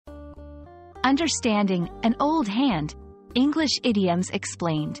Understanding an old hand. English idioms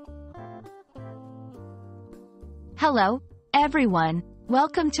explained. Hello, everyone.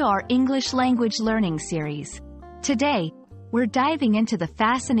 Welcome to our English language learning series. Today, we're diving into the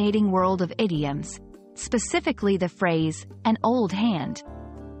fascinating world of idioms, specifically the phrase, an old hand.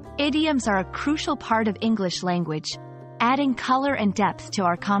 Idioms are a crucial part of English language, adding color and depth to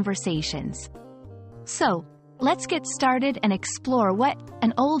our conversations. So, let's get started and explore what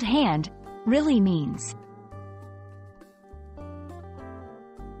an old hand really means.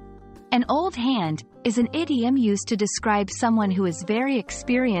 An old hand is an idiom used to describe someone who is very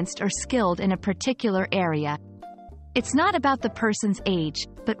experienced or skilled in a particular area. It's not about the person's age,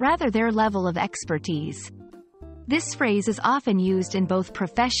 but rather their level of expertise. This phrase is often used in both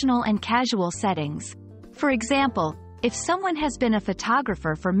professional and casual settings. For example, if someone has been a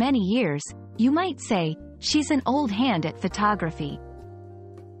photographer for many years, you might say, "She's an old hand at photography."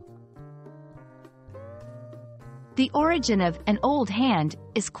 The origin of an old hand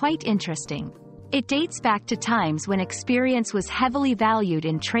is quite interesting. It dates back to times when experience was heavily valued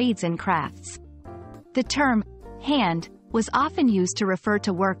in trades and crafts. The term hand was often used to refer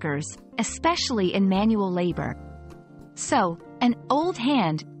to workers, especially in manual labor. So, an old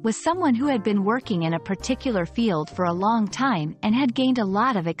hand was someone who had been working in a particular field for a long time and had gained a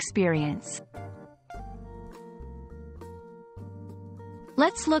lot of experience.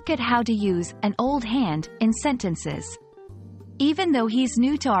 Let's look at how to use an old hand in sentences. Even though he's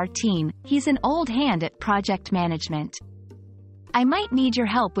new to our team, he's an old hand at project management. I might need your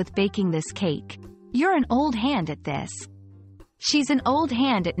help with baking this cake. You're an old hand at this. She's an old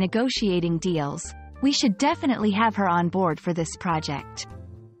hand at negotiating deals. We should definitely have her on board for this project.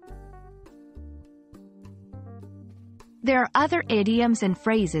 There are other idioms and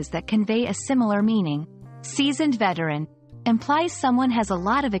phrases that convey a similar meaning. Seasoned veteran implies someone has a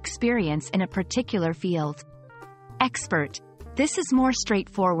lot of experience in a particular field. Expert. This is more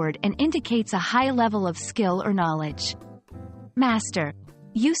straightforward and indicates a high level of skill or knowledge. Master.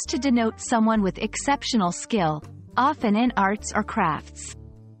 Used to denote someone with exceptional skill, often in arts or crafts.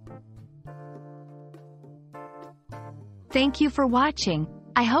 Thank you for watching.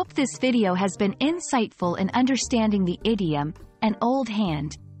 I hope this video has been insightful in understanding the idiom, an old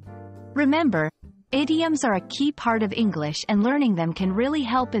hand. Remember, idioms are a key part of English and learning them can really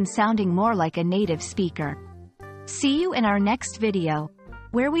help in sounding more like a native speaker. See you in our next video,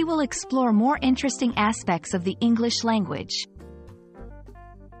 where we will explore more interesting aspects of the English language.